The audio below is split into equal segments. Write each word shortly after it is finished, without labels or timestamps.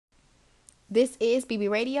This is BB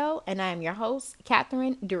Radio, and I am your host,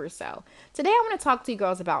 Catherine Durso. Today, I want to talk to you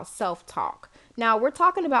girls about self talk. Now, we're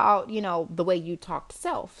talking about, the way you talk to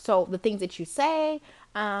self. So, the things that you say,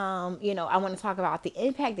 I want to talk about the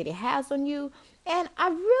impact that it has on you. And I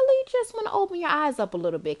really just want to open your eyes up a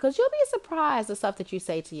little bit because you'll be surprised the stuff that you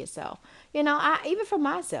say to yourself. Even for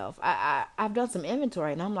myself, I've done some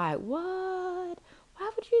inventory and I'm like, what?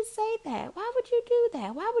 Why would you say that? Why would you do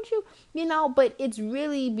that? Why would you, but it's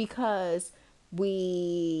really because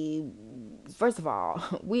we, first of all,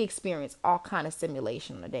 we experience all kind of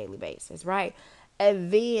stimulation on a daily basis, right? And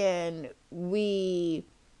then we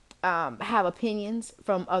have opinions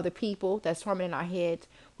from other people that's forming in our heads.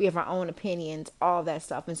 We have our own opinions, all that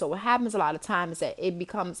stuff. And so what happens a lot of times is that it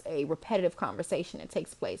becomes a repetitive conversation that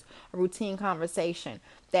takes place, a routine conversation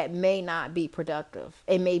that may not be productive.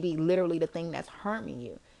 It may be literally the thing that's harming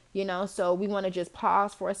you, So we want to just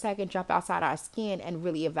pause for a second, jump outside our skin and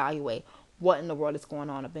really evaluate what in the world is going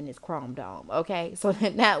on up in this chrome dome. Okay. So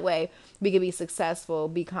that way we can be successful,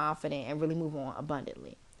 be confident, and really move on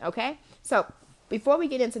abundantly. Okay. So before we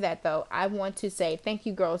get into that, though, I want to say thank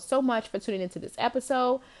you, girls, so much for tuning into this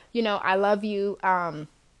episode. I love you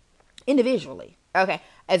individually. Okay.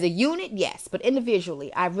 As a unit, yes, but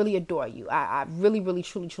individually, I really adore you. I really, really,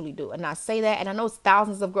 truly, truly do. And I say that, and I know it's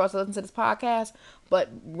thousands of girls that listen to this podcast, but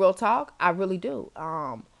real talk, I really do.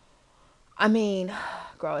 I mean,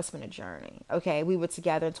 girl, it's been a journey. Okay, we were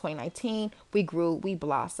together in 2019. We grew, we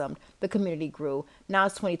blossomed. The community grew. Now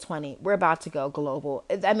it's 2020. We're about to go global.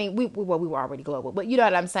 I mean, we were already global, but you know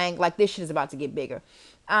what I'm saying? Like, this shit is about to get bigger.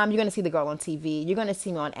 You're gonna see the girl on TV. You're gonna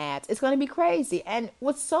see me on ads. It's gonna be crazy. And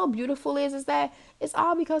what's so beautiful is that it's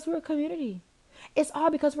all because we're a community. It's all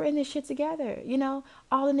because we're in this shit together,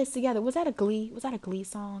 all in this together. Was that a Glee? Was that a Glee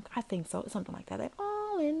song? I think so. Something like that. Like,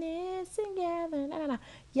 all in this together. Nah, nah, nah.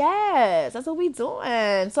 Yes, that's what we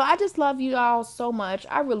doing. So I just love you all so much.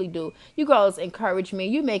 I really do. You girls encourage me.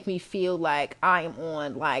 You make me feel like I am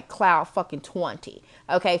on like cloud fucking 20.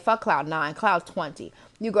 Okay, fuck cloud 9, cloud 20.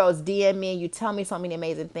 You girls DM me. You tell me so many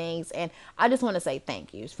amazing things. And I just want to say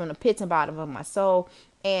thank yous from the pits and bottom of my soul.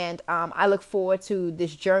 And I look forward to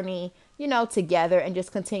this journey, together and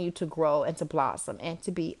just continue to grow and to blossom and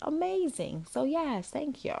to be amazing. So yes,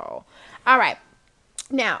 thank y'all. All right.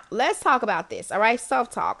 Now, let's talk about this, all right?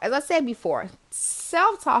 Self-talk. As I said before,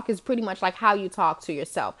 self-talk is pretty much like how you talk to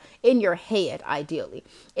yourself in your head, ideally.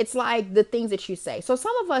 It's like the things that you say. So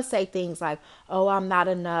some of us say things like, oh, I'm not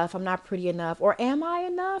enough. I'm not pretty enough. Or am I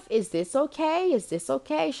enough? Is this okay? Is this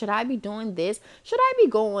okay? Should I be doing this? Should I be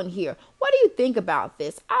going here? What do you think about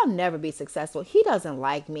this? I'll never be successful. He doesn't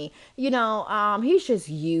like me. He's just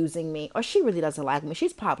using me. Or she really doesn't like me.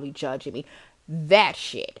 She's probably judging me. That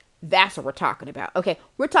shit. That's what we're talking about. Okay,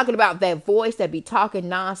 we're talking about that voice that be talking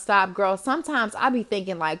nonstop, girl. Sometimes I be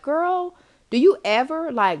thinking like, girl, do you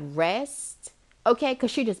ever like rest? Okay,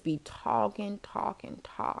 because she just be talking, talking,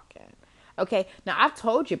 talking. Okay, now I've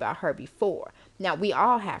told you about her before. Now we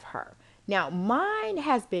all have her. Now mine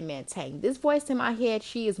has been maintained. This voice in my head,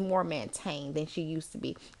 she is more maintained than she used to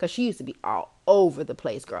be because she used to be all over the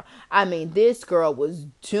place, girl. I mean, this girl was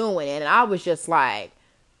doing it and I was just like,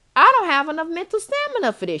 I don't have enough mental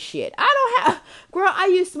stamina for this shit. I don't have, girl,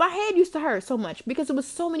 my head used to hurt so much because it was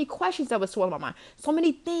so many questions that was swirling my mind. So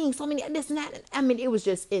many things, so many this and that. I mean, it was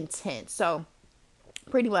just intense. So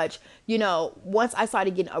pretty much, once I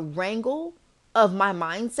started getting a wrangle of my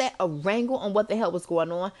mindset, a wrangle on what the hell was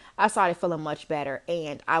going on, I started feeling much better.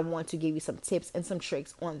 And I want to give you some tips and some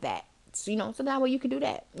tricks on that. So, so that way you can do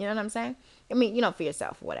that. You know what I'm saying? I mean, for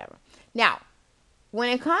yourself or whatever. Now, when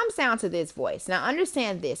it comes down to this voice, now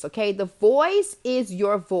understand this, okay? The voice is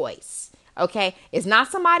your voice, okay? It's not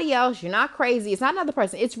somebody else. You're not crazy. It's not another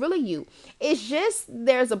person. It's really you. It's just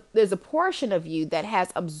there's a portion of you that has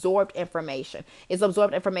absorbed information. It's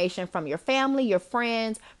absorbed information from your family, your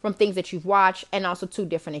friends, from things that you've watched, and also two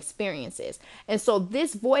different experiences. And so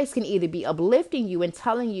this voice can either be uplifting you and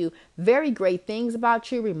telling you very great things about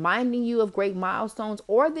you, reminding you of great milestones,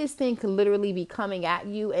 or this thing can literally be coming at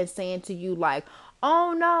you and saying to you like,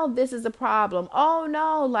 oh no, this is a problem. Oh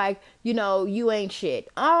no, like, you ain't shit.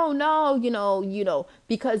 Oh no,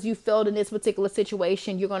 because you failed in this particular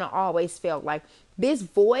situation, you're going to always fail. Like, this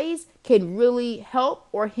voice can really help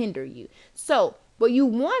or hinder you. So what you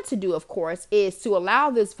want to do, of course, is to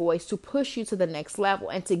allow this voice to push you to the next level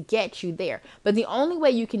and to get you there. But the only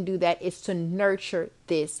way you can do that is to nurture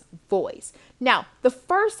this voice. Now, the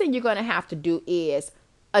first thing you're going to have to do is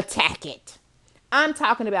attack it. I'm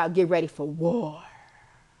talking about get ready for war.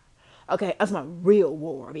 Okay, that's my real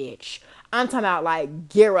war, bitch. I'm talking about like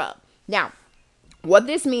gear up. Now, what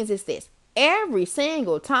this means is this. Every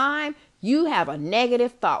single time You have a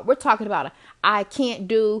negative thought. We're talking about I can't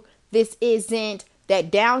do, this isn't, that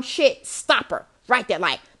down shit. Stop her right there.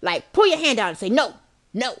 Like pull your hand down and say, no,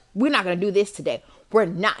 we're not going to do this today. We're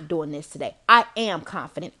not doing this today. I am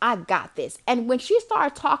confident. I got this. And when she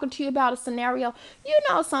started talking to you about a scenario,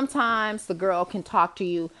 sometimes the girl can talk to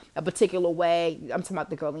you a particular way. I'm talking about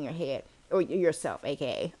the girl in your head, or yourself,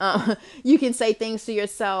 aka. You can say things to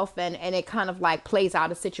yourself, and it kind of like plays out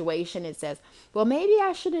a situation. It says, well, maybe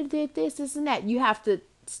I should have did this, and that. You have to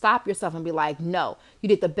stop yourself and be like, no, you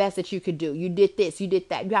did the best that you could do. You did this, you did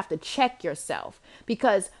that. You have to check yourself,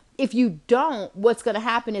 because if you don't, what's going to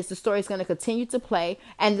happen is the story is going to continue to play,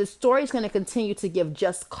 and the story is going to continue to give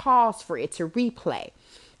just cause for it to replay.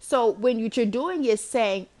 So when what you're doing is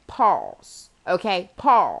saying, pause. Okay,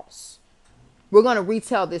 pause. We're going to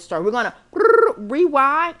retell this story. We're going to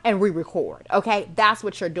rewind and re-record. Okay, that's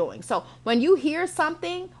what you're doing. So when you hear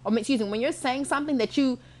something, when you're saying something that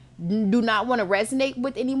you do not want to resonate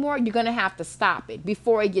with anymore, you're going to have to stop it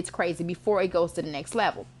before it gets crazy, before it goes to the next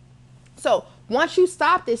level. So once you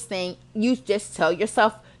stop this thing, you just tell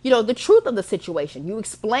yourself, the truth of the situation. You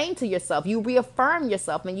explain to yourself, you reaffirm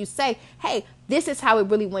yourself, and you say, hey, this is how it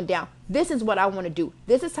really went down. This is what I want to do.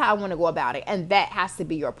 This is how I want to go about it. And that has to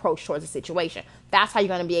be your approach towards the situation. That's how you're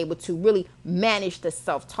going to be able to really manage the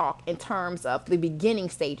self-talk in terms of the beginning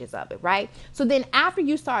stages of it, right? So then after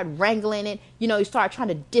you start wrangling it, you start trying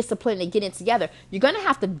to discipline and get it together, you're going to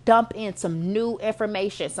have to dump in some new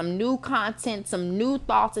information, some new content, some new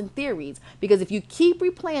thoughts and theories. Because if you keep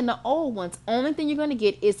replaying the old ones, only thing you're going to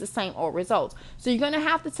get is the same old results. So you're going to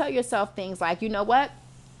have to tell yourself things like, you know what?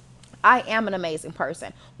 I am an amazing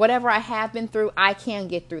person. Whatever I have been through, I can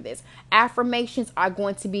get through this. Affirmations are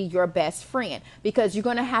going to be your best friend, because you're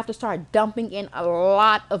going to have to start dumping in a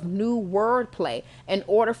lot of new wordplay in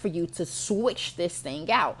order for you to switch this thing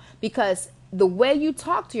out. Because the way you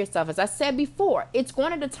talk to yourself, as I said before, it's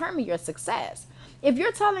going to determine your success. If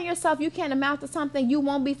you're telling yourself you can't amount to something, you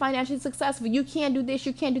won't be financially successful, you can't do this,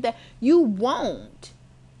 you can't do that, you won't.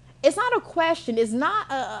 It's not a question. It's not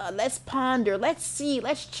let's ponder, let's see,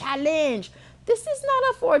 let's challenge. This is not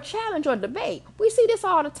up for a challenge or debate. We see this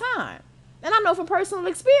all the time. And I know from personal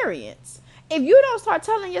experience. If you don't start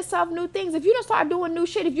telling yourself new things, if you don't start doing new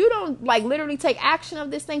shit, if you don't literally take action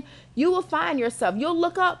of this thing, you will find yourself. You'll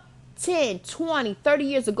look up 10, 20, 30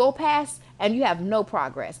 years to go past, and you have no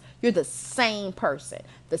progress. You're the same person,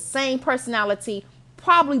 the same personality,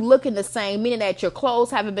 probably looking the same, meaning that your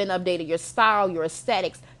clothes haven't been updated, your style, your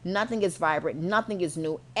aesthetics, nothing is vibrant, nothing is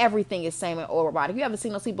new, everything is same and old robotic. You ever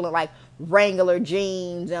seen those people in Wrangler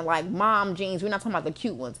jeans and mom jeans? We're not talking about the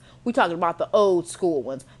cute ones. We're talking about the old school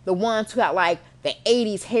ones, the ones who got the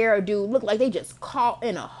 80s hairdo, look like they just caught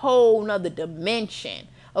in a whole nother dimension.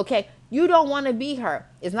 Okay, you don't want to be her.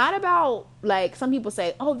 It's not about some people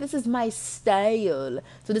say, oh, this is my style,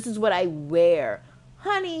 so this is what I wear.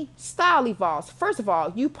 Honey, style evolves. First of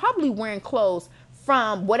all, you probably wearing clothes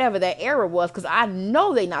from whatever that era was, because I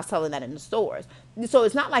know they're not selling that in the stores. So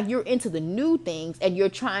it's not like you're into the new things and you're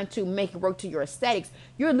trying to make it work to your aesthetics.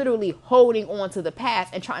 You're literally holding on to the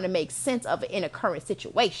past and trying to make sense of it in a current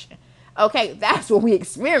situation. Okay, that's what we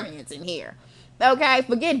experiencing here. Okay,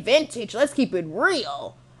 forget vintage. Let's keep it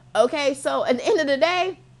real. Okay, so at the end of the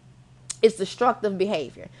day, it's destructive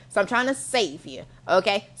behavior. So I'm trying to save you.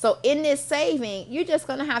 Okay. So in this saving, you're just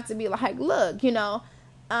going to have to be like, look,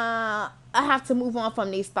 I have to move on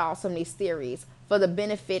from these thoughts, from these theories for the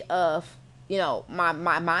benefit of, my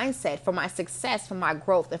mindset, for my success, for my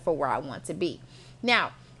growth, and for where I want to be.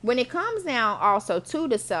 Now, when it comes down also to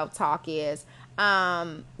the self-talk is,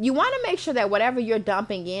 you want to make sure that whatever you're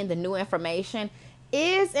dumping in, the new information,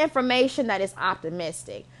 is information that is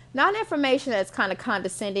optimistic. Not information that's kind of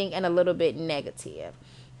condescending and a little bit negative.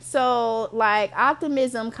 So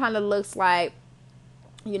optimism kind of looks like,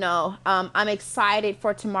 I'm excited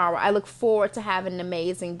for tomorrow. I look forward to having an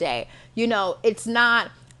amazing day. It's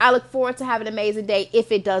not, I look forward to having an amazing day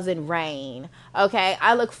if it doesn't rain. Okay.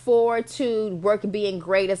 I look forward to work being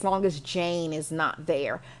great as long as Jane is not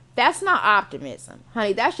there. That's not optimism,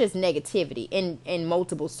 honey. That's just negativity in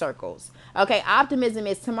multiple circles. Okay. Optimism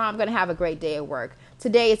is tomorrow I'm going to have a great day at work.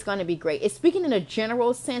 Today it's going to be great. It's speaking in a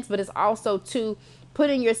general sense, but it's also to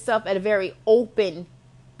putting yourself at a very open,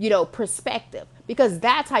 perspective, because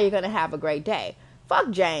that's how you're going to have a great day. Fuck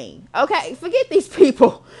Jane. Okay. Forget these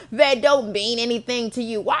people that don't mean anything to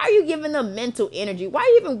you. Why are you giving them mental energy? Why are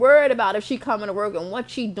you even worried about if she coming to work and what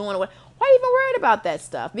she doing? Why are you even worried about that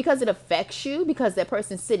stuff? Because it affects you, because that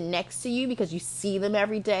person's sitting next to you, because you see them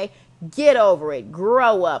every day. Get over it.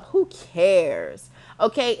 Grow up. Who cares?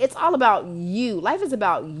 Okay, it's all about you. Life is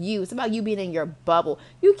about you. It's about you being in your bubble.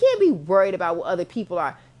 You can't be worried about what other people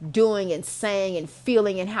are doing and saying and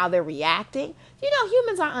feeling and how they're reacting.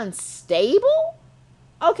 Humans are unstable.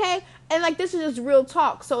 Okay. And like, this is just real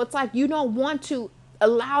talk. So it's like, you don't want to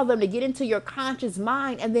allow them to get into your conscious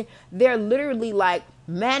mind, and then they're literally like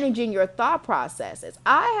managing your thought processes.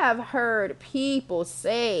 I have heard people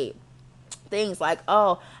say things like,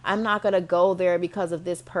 oh, I'm not going to go there because of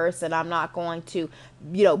this person. I'm not going to,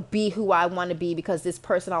 be who I want to be because this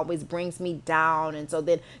person always brings me down. And so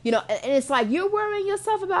then, and it's like, you're worrying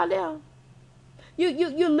yourself about them.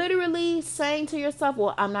 You're literally saying to yourself,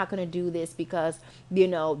 well, I'm not going to do this because,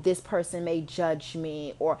 this person may judge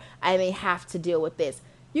me, or I may have to deal with this.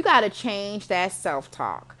 You got to change that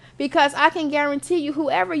self-talk, because I can guarantee you,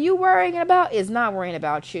 whoever you worrying about is not worrying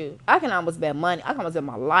about you. I can almost bet money. I can almost bet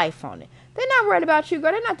my life on it. They're not worried about you,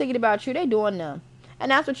 girl. They're not thinking about you. They're doing them.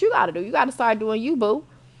 And that's what you got to do. You got to start doing you, boo.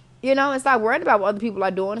 And stop worrying about what other people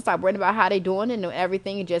are doing, and stop worrying about how they're doing it and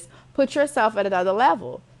everything, and just put yourself at another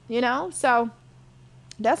level, So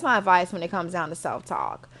that's my advice when it comes down to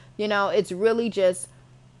self-talk. It's really just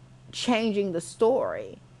changing the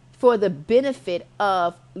story for the benefit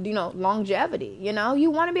of, longevity.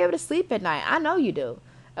 You want to be able to sleep at night. I know you do.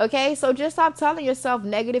 Okay, so just stop telling yourself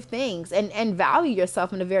negative things, and value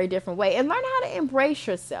yourself in a very different way, and learn how to embrace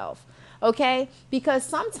yourself. Okay, because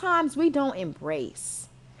sometimes we don't embrace,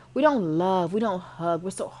 we don't love, we don't hug.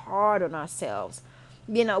 We're so hard on ourselves.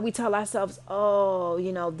 We tell ourselves, oh,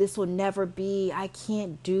 this will never be, I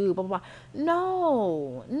can't do, blah, blah,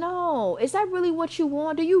 blah. No. Is that really what you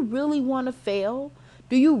want? Do you really want to fail?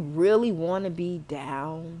 Do you really want to be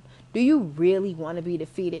down? Do you really want to be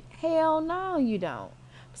defeated? Hell no, you don't.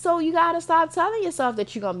 So you got to stop telling yourself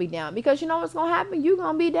that you're going to be down, because you know what's going to happen? You're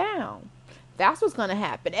going to be down. That's what's going to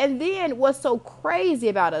happen. And then what's so crazy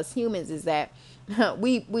about us humans is that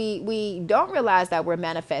we don't realize that we're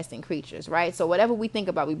manifesting creatures, right? So whatever we think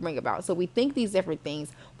about, we bring about. So we think these different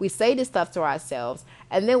things, we say this stuff to ourselves,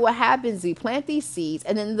 and then what happens, we plant these seeds,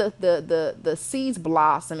 and then the seeds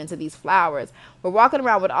blossom into these flowers. We're walking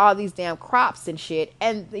around with all these damn crops and shit,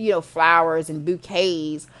 and flowers and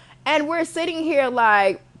bouquets, and we're sitting here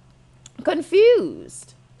like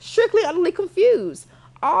confused, strictly utterly confused,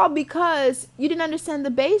 all because you didn't understand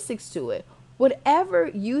the basics to it.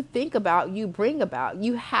 Whatever you think about, you bring about.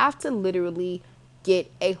 You have to literally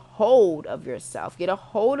get a hold of yourself, get a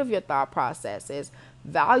hold of your thought processes,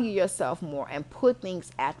 value yourself more, and put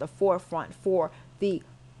things at the forefront for the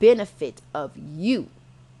benefit of you.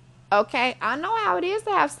 Okay, I know how it is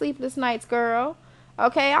to have sleepless nights, girl.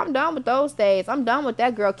 Okay, I'm done with those days. I'm done with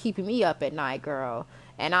that girl keeping me up at night, girl.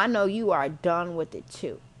 And I know you are done with it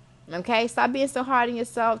too. Okay, stop being so hard on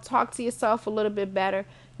yourself. Talk to yourself a little bit better,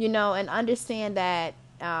 and understand that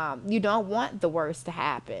you don't want the worst to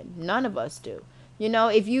happen. None of us do.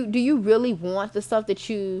 Do you really want the stuff that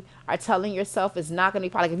you are telling yourself is not going to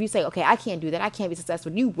be part? Like, if you say, okay, I can't do that, I can't be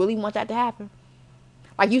successful, do you really want that to happen?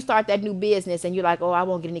 Like, you start that new business and you're like, oh, I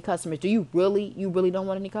won't get any customers. Do you really don't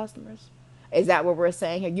want any customers? Is that what we're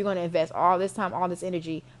saying here? You're going to invest all this time, all this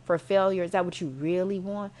energy for failure? Is that what you really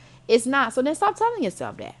want? It's not. So then stop telling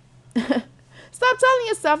yourself that. Stop telling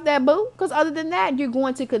yourself that, boo. Because other than that, you're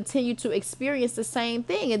going to continue to experience the same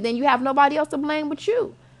thing. And then you have nobody else to blame but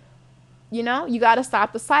you. You got to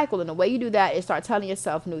stop the cycle. And the way you do that is start telling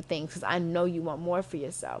yourself new things. Because I know you want more for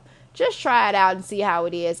yourself. Just try it out and see how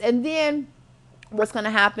it is. And then what's going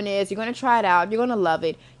to happen is you're going to try it out. You're going to love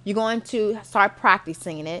it. You're going to start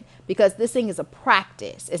practicing it, because this thing is a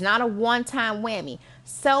practice. It's not a one-time whammy.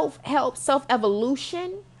 Self-help,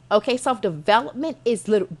 self-evolution, okay, self-development is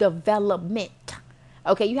development.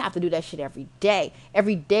 Okay, you have to do that shit every day.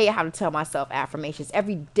 Every day I have to tell myself affirmations.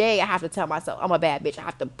 Every day I have to tell myself I'm a bad bitch. I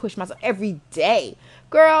have to push myself every day.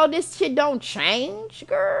 Girl, this shit don't change.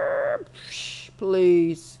 Girl,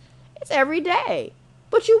 please. It's every day.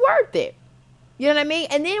 But you worth it. You know what I mean?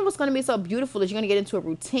 And then what's going to be so beautiful is you're going to get into a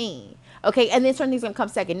routine. Okay, and then certain things are going to come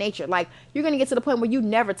second nature. Like, you're going to get to the point where you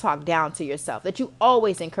never talk down to yourself, that you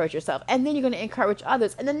always encourage yourself. And then you're going to encourage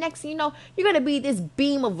others. And the next thing you know, you're going to be this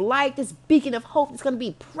beam of light, this beacon of hope that's going to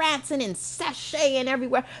be prancing and sashaying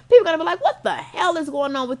everywhere. People are going to be like, what the hell is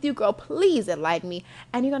going on with you, girl? Please enlighten me.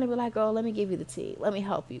 And you're going to be like, girl, let me give you the tea. Let me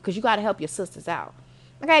help you. Because you got to help your sisters out.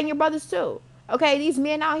 Okay, and your brothers too. Okay, these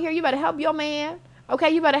men out here, you better help your man.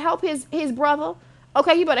 Okay, you better help his brother.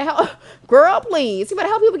 Okay, you better help. Girl, please. You better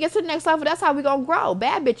help people get to the next level. That's how we gonna grow.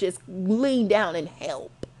 Bad bitches lean down and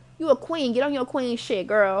help. You a queen. Get on your queen shit,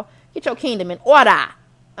 girl. Get your kingdom in order.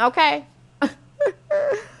 Okay?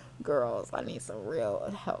 Girls, I need some real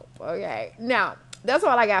help. Okay? Now, that's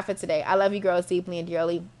all I got for today. I love you girls deeply and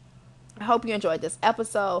dearly. I hope you enjoyed this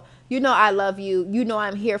episode. You know I love you. You know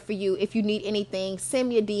I'm here for you. If you need anything, send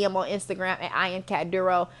me a DM on Instagram at I am Cat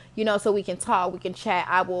Duro, so we can talk, we can chat.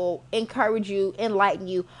 I will encourage you, enlighten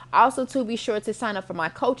you. Also, to be sure to sign up for my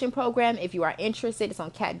coaching program if you are interested. It's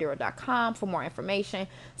on catduro.com for more information.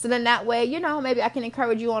 So then that way, maybe I can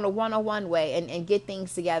encourage you on a one-on-one way and get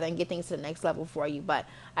things together and get things to the next level for you. But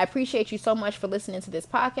I appreciate you so much for listening to this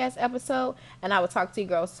podcast episode, and I will talk to you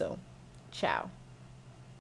girls soon. Ciao.